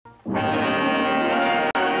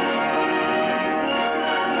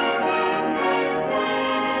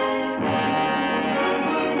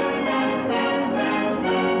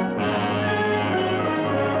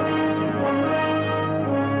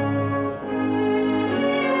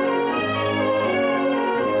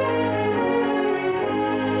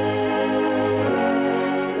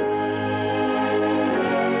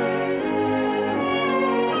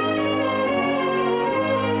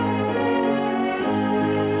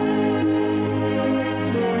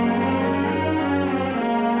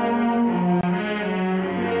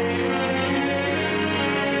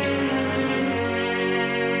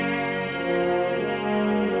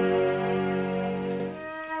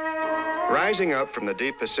Rising up from the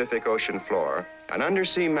deep Pacific Ocean floor, an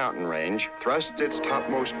undersea mountain range thrusts its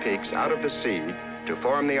topmost peaks out of the sea to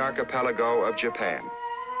form the archipelago of Japan.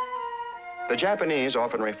 The Japanese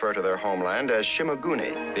often refer to their homeland as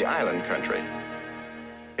Shimoguni, the island country.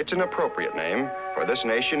 It's an appropriate name, for this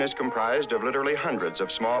nation is comprised of literally hundreds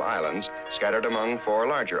of small islands scattered among 4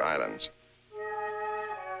 larger islands.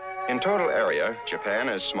 In total area, Japan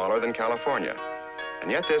is smaller than California,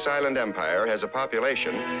 and yet this island empire has a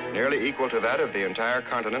population nearly equal to that of the entire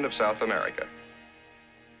continent of South America.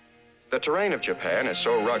 The terrain of Japan is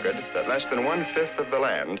so rugged that less than 1/5 of the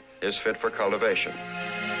land is fit for cultivation.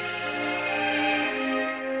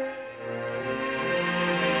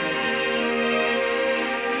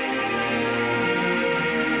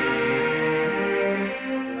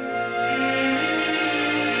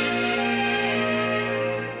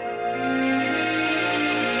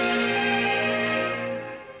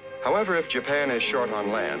 However, if Japan is short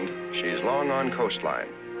on land, she is long on coastline.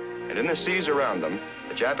 And in the seas around them,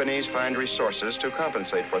 the Japanese find resources to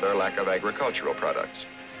compensate for their lack of agricultural products.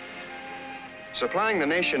 Supplying the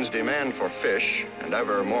nation's demand for fish, and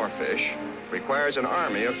ever more fish, requires an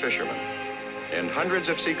army of fishermen. In hundreds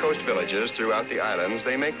of seacoast villages throughout the islands,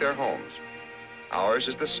 they make their homes. Ours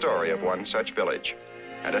is the story of one such village,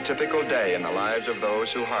 and a typical day in the lives of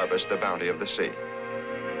those who harvest the bounty of the sea.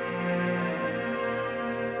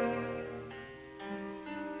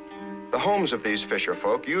 The homes of these fisher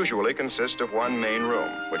folk usually consist of one main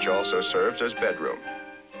room, which also serves as bedroom.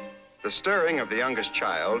 The stirring of the youngest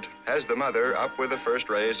child has the mother up with the first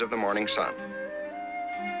rays of the morning sun.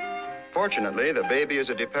 Fortunately, the baby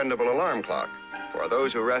is a dependable alarm clock, for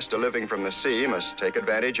those who wrest a living from the sea must take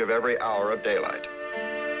advantage of every hour of daylight.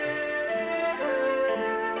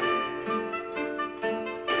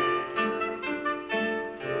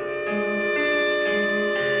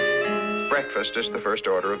 Breakfast is the first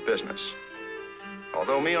order of business.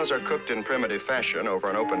 Although meals are cooked in primitive fashion over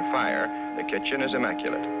an open fire, the kitchen is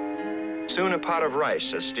immaculate. Soon a pot of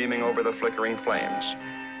rice is steaming over the flickering flames.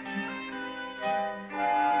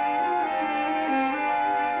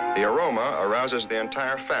 The aroma arouses the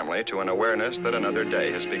entire family to an awareness that another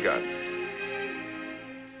day has begun.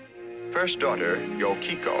 First daughter,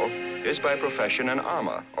 Yokiko, is by profession an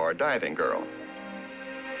ama, or diving girl.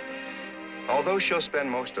 Although she'll spend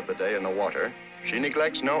most of the day in the water, she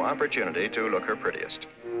neglects no opportunity to look her prettiest.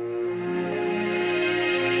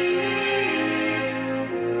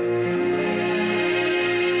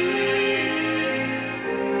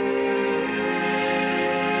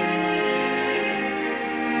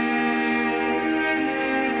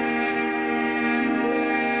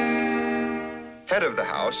 Head of the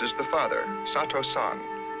house is the father, Sato-san,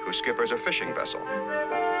 who skippers a fishing vessel.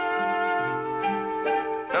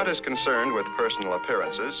 Not as concerned with personal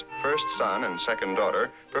appearances, first son and second daughter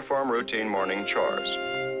perform routine morning chores.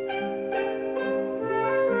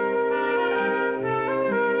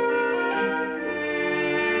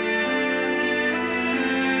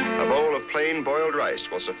 A bowl of plain boiled rice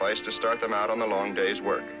will suffice to start them out on the long day's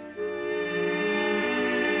work.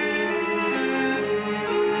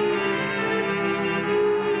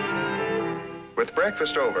 With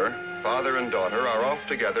breakfast over, father and daughter are off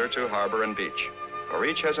together to harbor and beach, for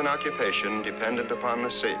each has an occupation dependent upon the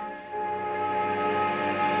sea.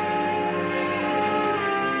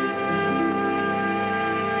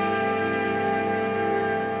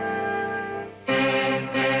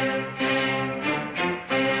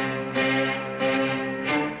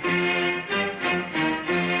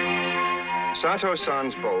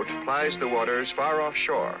 Sato-san's boat plies the waters far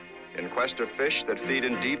offshore in quest of fish that feed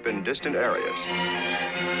in deep and distant areas.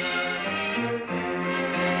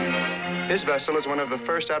 His vessel is one of the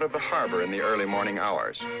first out of the harbor in the early morning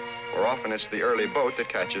hours, for often it's the early boat that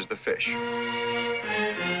catches the fish.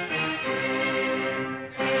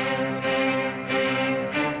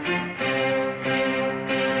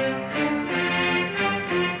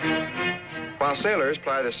 While sailors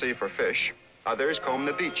ply the sea for fish, others comb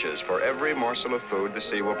the beaches for every morsel of food the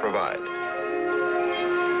sea will provide.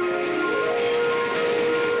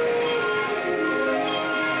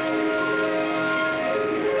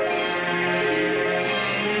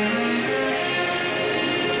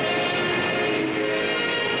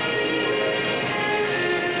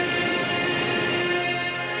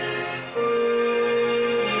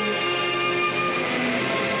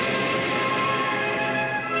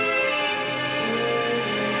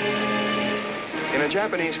 In a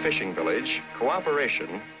Japanese fishing village,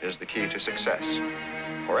 cooperation is the key to success.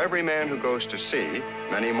 For every man who goes to sea,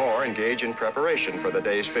 many more engage in preparation for the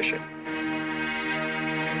day's fishing.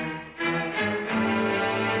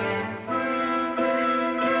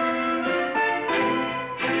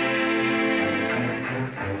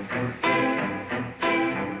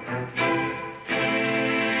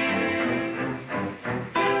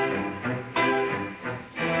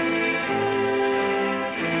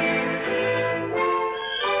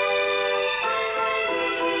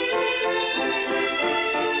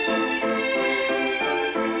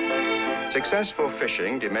 Successful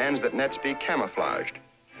fishing demands that nets be camouflaged.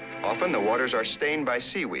 Often the waters are stained by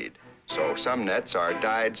seaweed, so some nets are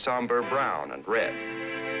dyed somber brown and red.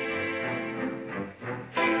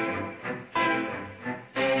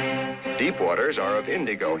 Deep waters are of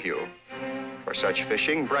indigo hue. For such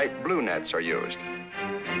fishing, bright blue nets are used.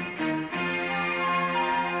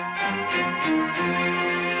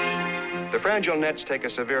 The fragile nets take a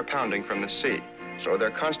severe pounding from the sea, so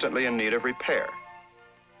they're constantly in need of repair.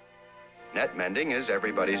 Net mending is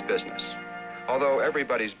everybody's business, although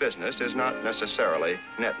everybody's business is not necessarily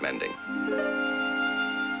net mending.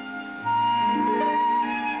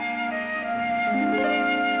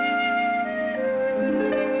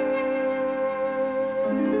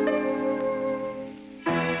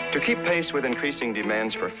 To keep pace with increasing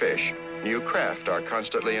demands for fish, new craft are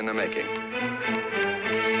constantly in the making.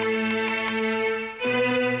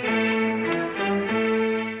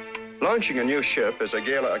 Launching a new ship is a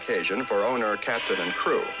gala occasion for owner, captain, and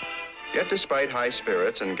crew. Yet despite high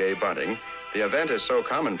spirits and gay bunting, the event is so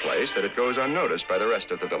commonplace that it goes unnoticed by the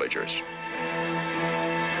rest of the villagers.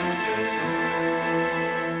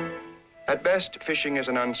 At best, fishing is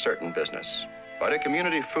an uncertain business, but a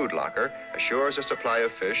community food locker assures a supply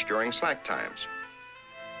of fish during slack times.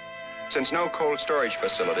 Since no cold storage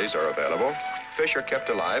facilities are available, fish are kept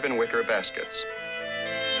alive in wicker baskets.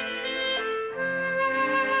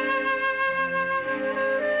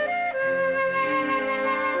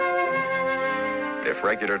 If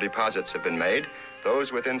regular deposits have been made,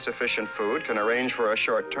 those with insufficient food can arrange for a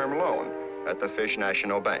short-term loan at the Fish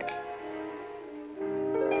National Bank.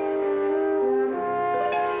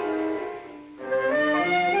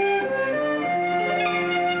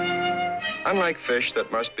 Unlike fish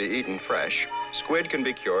that must be eaten fresh, squid can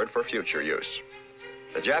be cured for future use.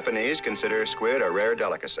 The Japanese consider squid a rare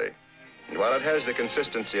delicacy. And while it has the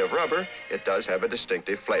consistency of rubber, it does have a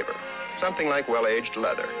distinctive flavor, something like well-aged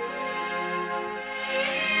leather.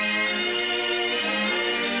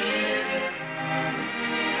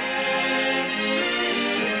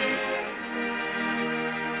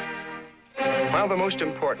 While the most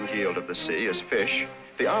important yield of the sea is fish,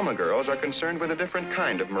 the Ama girls are concerned with a different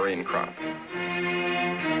kind of marine crop.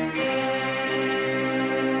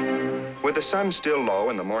 With the sun still low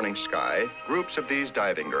in the morning sky, groups of these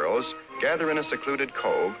diving girls gather in a secluded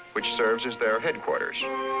cove which serves as their headquarters.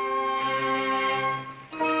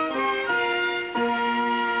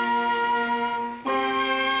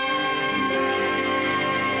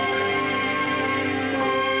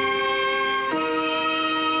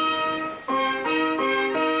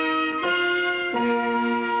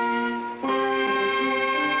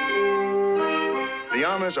 The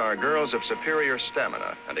Amas are girls of superior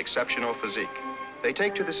stamina and exceptional physique. They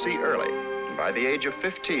take to the sea early, and by the age of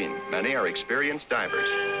 15, many are experienced divers.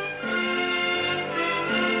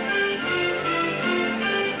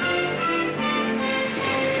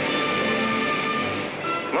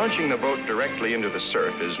 Launching the boat directly into the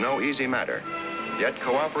surf is no easy matter. Yet,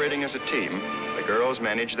 cooperating as a team, the girls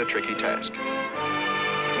manage the tricky task.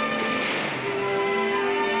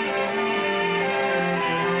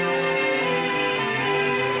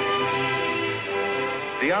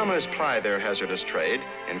 The Amas ply their hazardous trade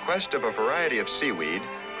in quest of a variety of seaweed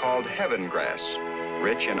called heaven grass.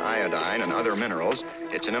 Rich in iodine and other minerals,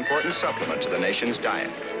 it's an important supplement to the nation's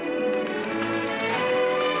diet.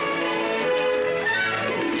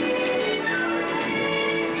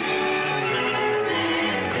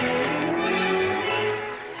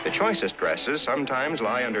 The choicest grasses sometimes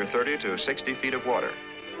lie under 30 to 60 feet of water.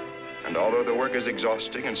 And although the work is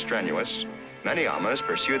exhausting and strenuous, many Amas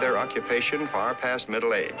pursue their occupation far past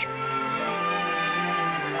middle age.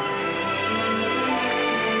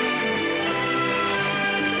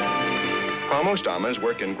 While most Amas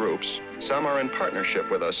work in groups, some are in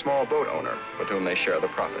partnership with a small boat owner with whom they share the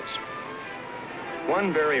profits.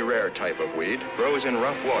 One very rare type of weed grows in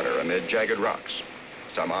rough water amid jagged rocks.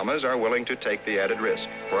 Some Amas are willing to take the added risk,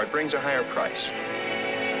 for it brings a higher price.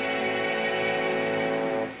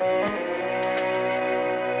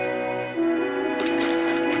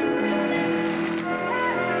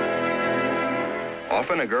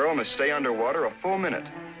 Often a girl must stay underwater a full minute,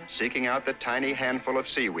 seeking out the tiny handful of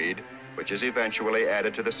seaweed, which is eventually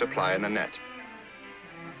added to the supply in the net.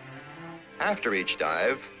 After each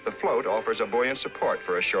dive, the float offers a buoyant support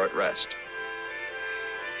for a short rest.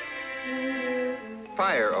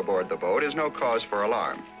 Fire aboard the boat is no cause for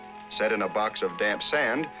alarm. Set in a box of damp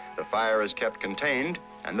sand, the fire is kept contained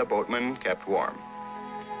and the boatman kept warm.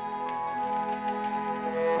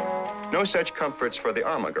 No such comforts for the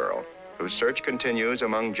Ama girl, whose search continues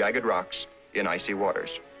among jagged rocks in icy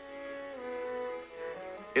waters.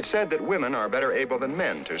 It's said that women are better able than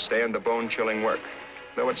men to stand the bone-chilling work,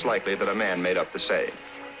 though it's likely that a man made up the saying.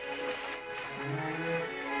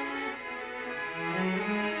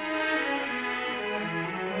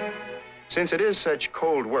 Since it is such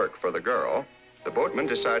cold work for the girl, the boatman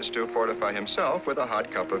decides to fortify himself with a hot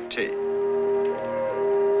cup of tea.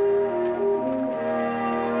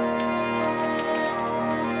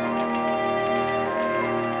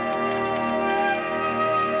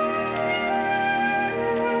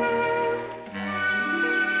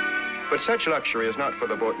 But such luxury is not for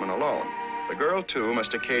the boatman alone. The girl, too,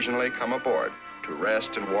 must occasionally come aboard to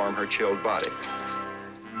rest and warm her chilled body.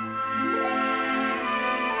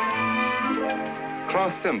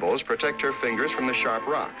 Cloth thimbles protect her fingers from the sharp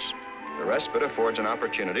rocks. The respite affords an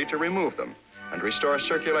opportunity to remove them and restore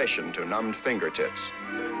circulation to numbed fingertips.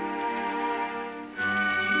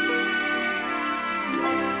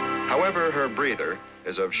 However, her breather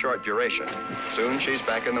is of short duration. Soon she's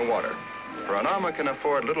back in the water. For an Alma can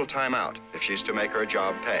afford little time out if she's to make her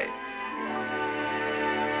job pay.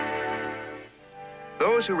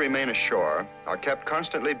 Those who remain ashore are kept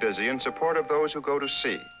constantly busy in support of those who go to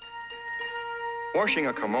sea. Washing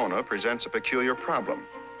a kimono presents a peculiar problem,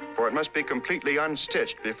 for it must be completely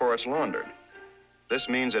unstitched before it's laundered. This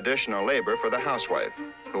means additional labor for the housewife,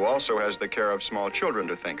 who also has the care of small children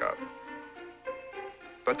to think of.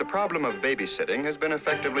 But the problem of babysitting has been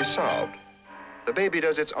effectively solved. The baby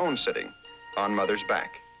does its own sitting on mother's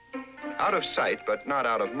back. Out of sight, but not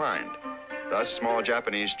out of mind. Thus, small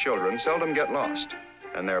Japanese children seldom get lost,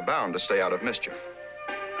 and they're bound to stay out of mischief.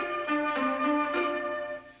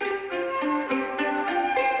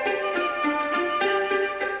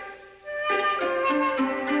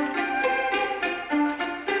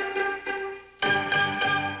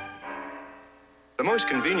 The most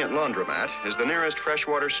convenient laundromat is the nearest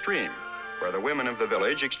freshwater stream, where the women of the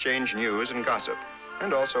village exchange news and gossip,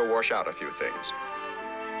 and also wash out a few things.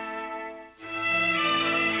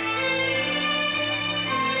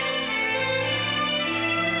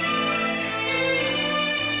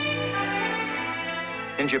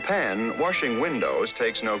 In Japan, washing windows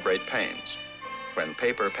takes no great pains. When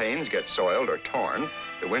paper panes get soiled or torn,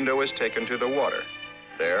 the window is taken to the water.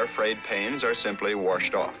 There, frayed panes are simply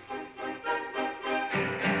washed off.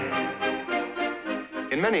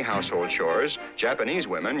 In many household chores, Japanese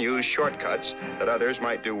women use shortcuts that others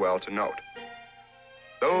might do well to note.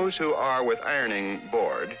 Those who are with ironing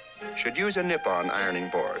board should use a Nippon ironing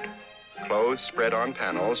board. Clothes spread on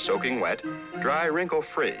panels soaking wet, dry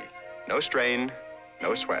wrinkle-free, no strain,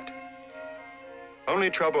 no sweat. Only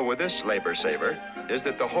trouble with this labor saver is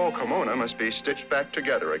that the whole kimono must be stitched back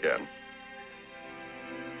together again.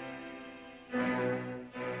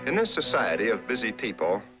 In this society of busy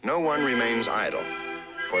people, no one remains idle.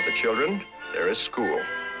 For the children, there is school.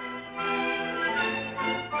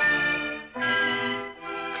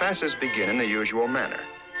 Classes begin in the usual manner,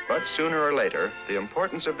 but sooner or later, the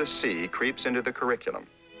importance of the sea creeps into the curriculum.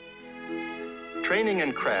 Training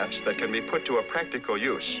in crafts that can be put to a practical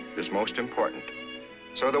use is most important.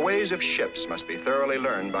 So the ways of ships must be thoroughly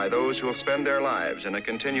learned by those who will spend their lives in a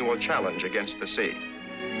continual challenge against the sea.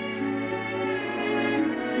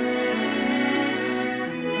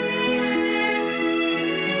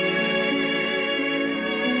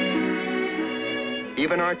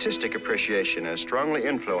 Even artistic appreciation is strongly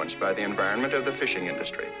influenced by the environment of the fishing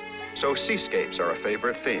industry, so seascapes are a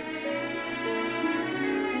favorite theme.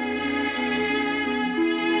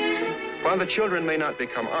 While the children may not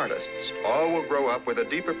become artists, all will grow up with a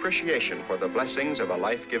deep appreciation for the blessings of a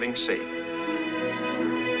life-giving sea.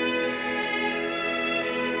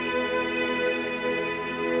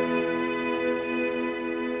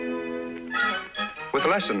 With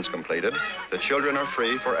lessons completed, the children are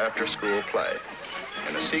free for after-school play.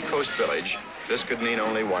 In a seacoast village, this could mean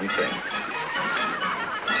only one thing.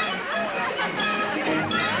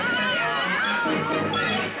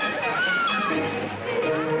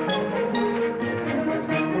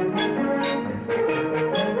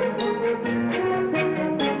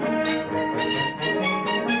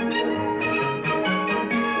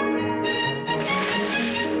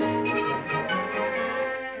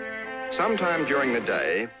 Sometime during the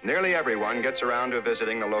day, nearly everyone gets around to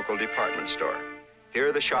visiting the local department store.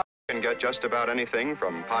 Here, the shop can get just about anything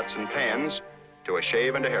from pots and pans to a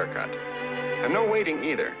shave and a haircut. And no waiting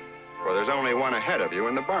either, for there's only one ahead of you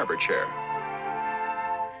in the barber chair.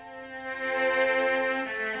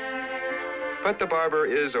 But the barber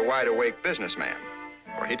is a wide-awake businessman,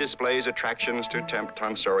 for he displays attractions to tempt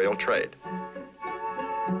tonsorial trade.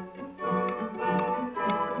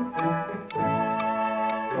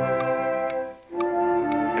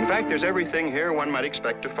 In fact, there's everything here one might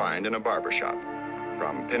expect to find in a barber shop.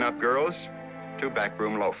 from pin-up girls to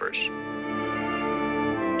backroom loafers.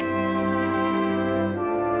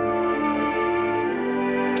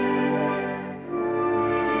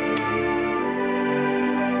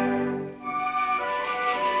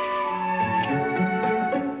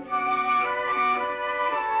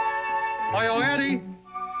 Hi-yo, Eddie.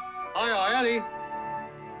 Hi-yo, Eddie.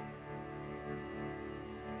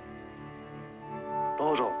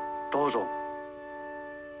 Dozo, dozo.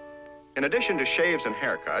 In addition to shaves and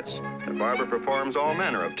haircuts, the barber performs all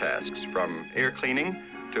manner of tasks, from ear cleaning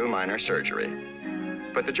to minor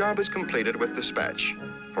surgery. But the job is completed with dispatch,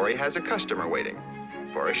 for he has a customer waiting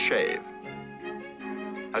for a shave.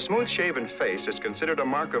 A smooth-shaven face is considered a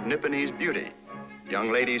mark of Nipponese beauty.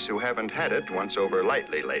 Young ladies who haven't had it once over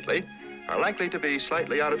lightly lately are likely to be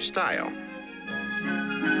slightly out of style.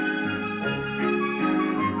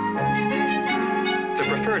 The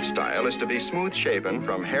preferred style is to be smooth-shaven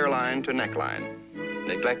from hairline to neckline,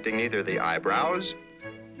 neglecting neither the eyebrows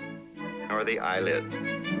nor the eyelids.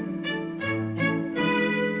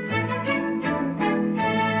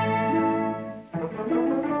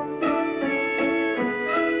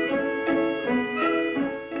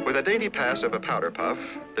 With a dainty pass of a powder puff,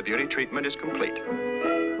 the beauty treatment is complete.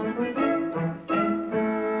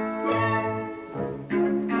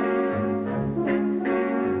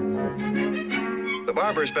 The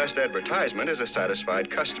barber's best advertisement is a satisfied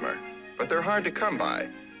customer, but they're hard to come by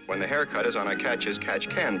when the haircut is on a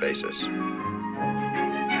catch-as-catch-can basis.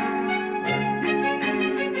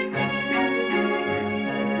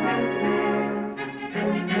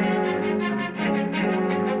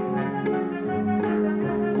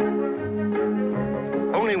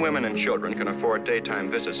 Only women and children can afford daytime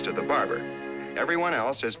visits to the barber. Everyone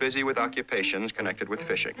else is busy with occupations connected with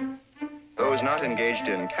fishing. Those not engaged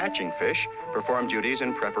in catching fish perform duties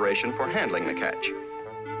in preparation for handling the catch.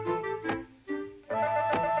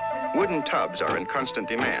 Wooden tubs are in constant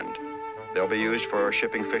demand. They'll be used for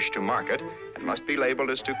shipping fish to market and must be labeled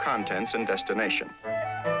as to contents and destination.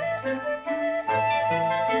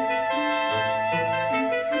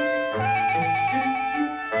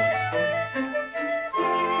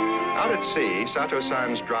 Out at sea,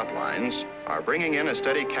 Sato-san's drop lines are bringing in a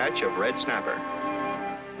steady catch of red snapper.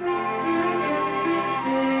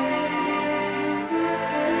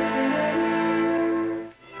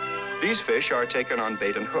 These fish are taken on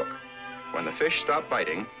bait and hook. When the fish stop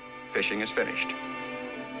biting, fishing is finished.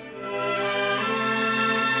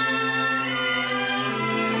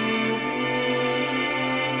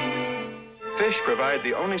 Fish provide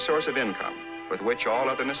the only source of income with which all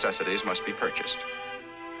other necessities must be purchased.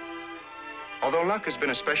 Although luck has been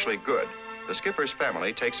especially good, the skipper's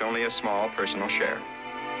family takes only a small personal share.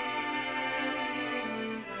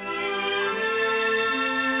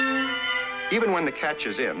 Even when the catch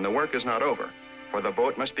is in, the work is not over, for the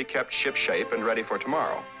boat must be kept shipshape and ready for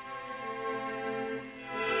tomorrow.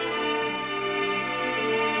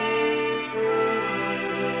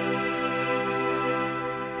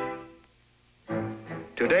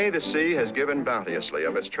 Today, the sea has given bounteously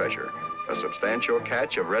of its treasure. A substantial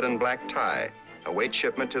catch of red and black tie awaits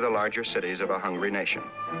shipment to the larger cities of a hungry nation.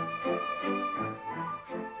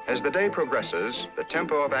 As the day progresses, the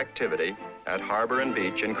tempo of activity at harbor and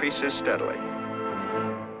beach increases steadily.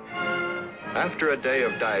 After a day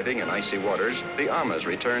of diving in icy waters, the amas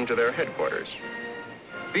return to their headquarters.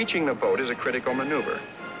 Beaching the boat is a critical maneuver.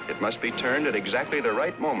 It must be turned at exactly the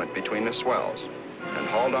right moment between the swells and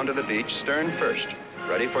hauled onto the beach stern first,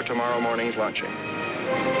 ready for tomorrow morning's launching.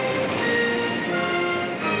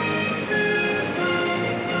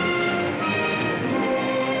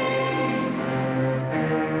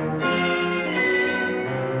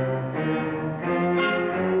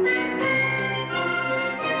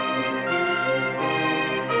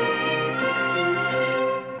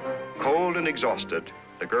 Exhausted,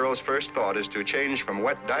 the girl's first thought is to change from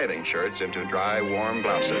wet diving shirts into dry, warm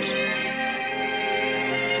blouses.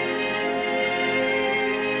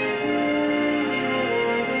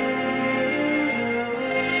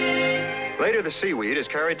 Later, the seaweed is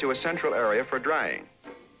carried to a central area for drying.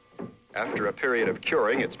 After a period of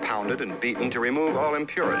curing, it's pounded and beaten to remove all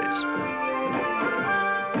impurities.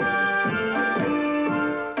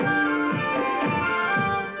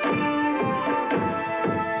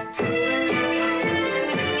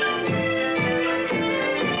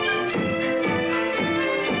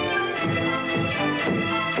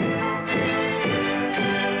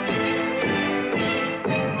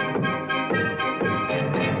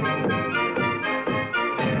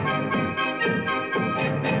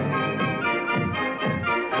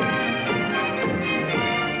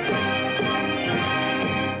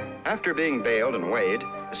 After being baled and weighed,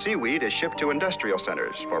 The seaweed is shipped to industrial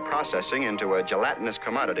centers for processing into a gelatinous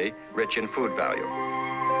commodity rich in food value.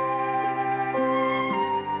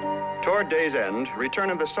 Toward day's end, return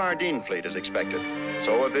of the sardine fleet is expected,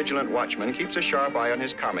 so a vigilant watchman keeps a sharp eye on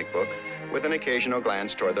his comic book with an occasional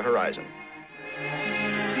glance toward the horizon.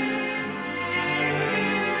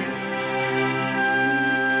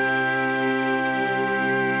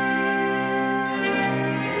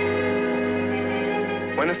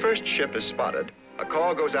 When the first ship is spotted, a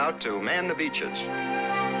call goes out to man the beaches.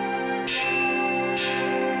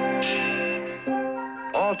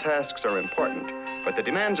 All tasks are important, but the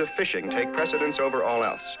demands of fishing take precedence over all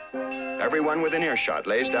else. Everyone within earshot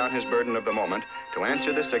lays down his burden of the moment to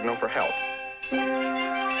answer the signal for help.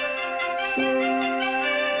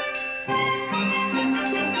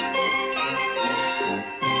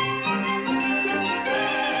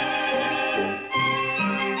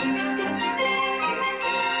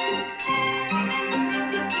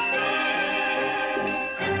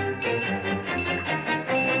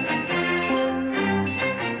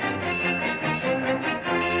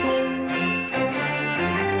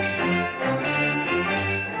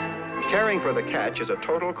 Caring for the catch is a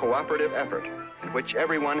total cooperative effort in which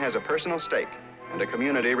everyone has a personal stake and a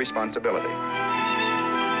community responsibility.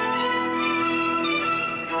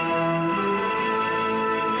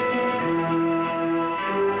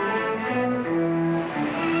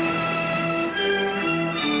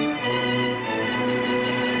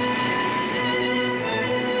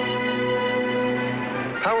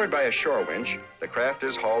 Powered by a shore winch, the craft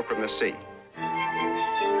is hauled from the sea.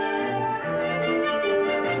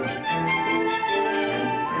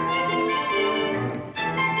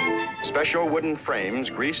 Special wooden frames,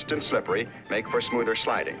 greased and slippery, make for smoother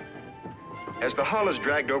sliding. As the hull is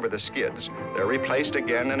dragged over the skids, they're replaced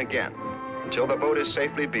again and again until the boat is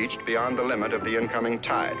safely beached beyond the limit of the incoming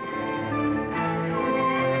tide.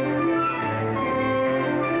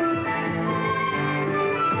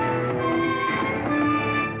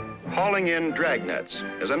 Hauling in drag nets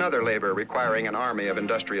is another labor requiring an army of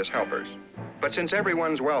industrious helpers. But since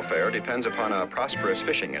everyone's welfare depends upon a prosperous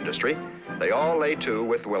fishing industry, they all lay to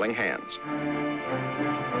with willing hands.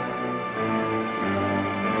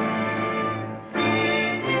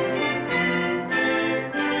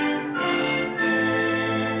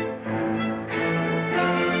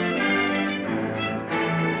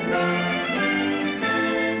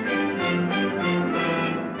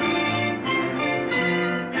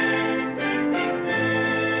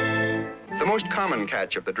 The most common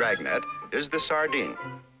catch of the dragnet is the sardine.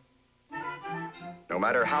 No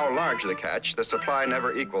matter how large the catch, the supply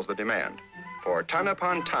never equals the demand, for ton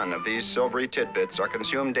upon ton of these silvery tidbits are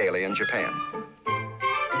consumed daily in Japan.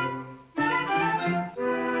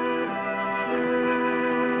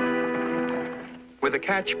 With the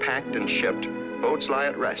catch packed and shipped, boats lie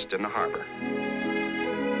at rest in the harbor.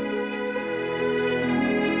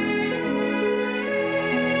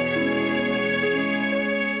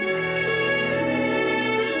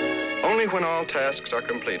 Only when all tasks are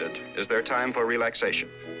completed is there time for relaxation.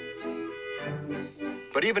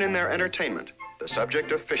 But even in their entertainment, the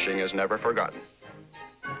subject of fishing is never forgotten.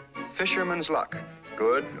 Fisherman's luck,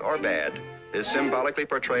 good or bad, is symbolically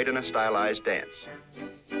portrayed in a stylized dance.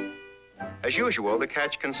 As usual, the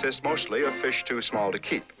catch consists mostly of fish too small to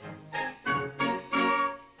keep.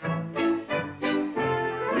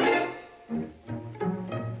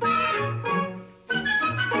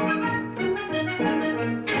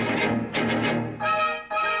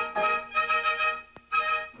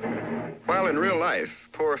 While in real life,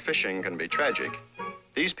 poor fishing can be tragic,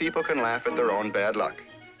 these people can laugh at their own bad luck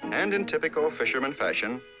and, in typical fisherman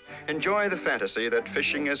fashion, enjoy the fantasy that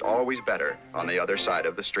fishing is always better on the other side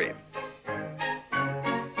of the stream.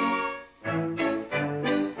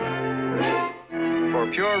 For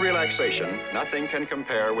pure relaxation, nothing can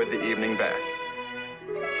compare with the evening bath.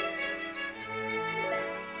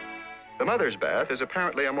 The mother's bath is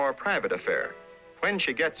apparently a more private affair. When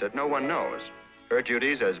she gets it, no one knows. Her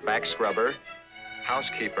duties as back scrubber,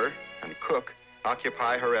 housekeeper, and cook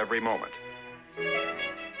occupy her every moment.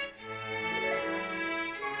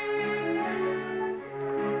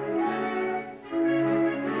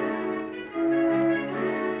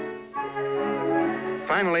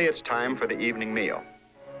 Finally, it's time for the evening meal.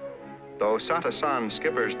 Though Sata-san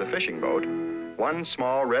skippers the fishing boat, one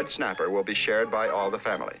small red snapper will be shared by all the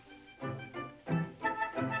family.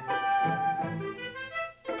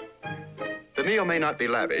 The meal may not be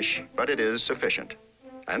lavish, but it is sufficient.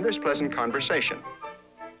 And there's pleasant conversation.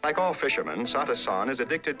 Like all fishermen, Sata-san is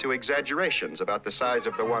addicted to exaggerations about the size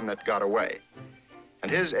of the one that got away.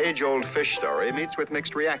 And his age-old fish story meets with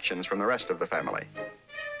mixed reactions from the rest of the family.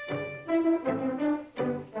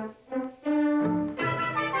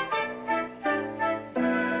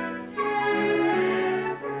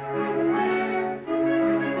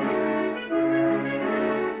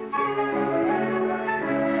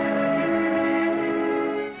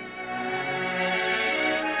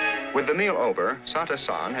 With the meal over,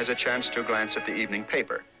 Sata-san has a chance to glance at the evening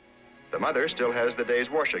paper. The mother still has the day's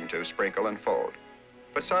washing to sprinkle and fold,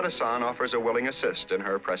 but Sata-san offers a willing assist in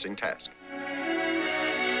her pressing task.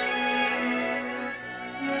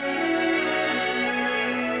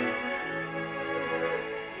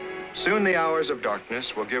 Soon the hours of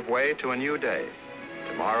darkness will give way to a new day.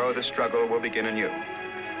 Tomorrow the struggle will begin anew.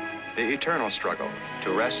 The eternal struggle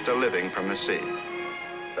to wrest a living from the sea.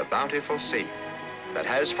 The bountiful sea that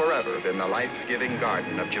has forever been the life-giving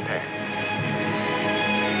garden of Japan.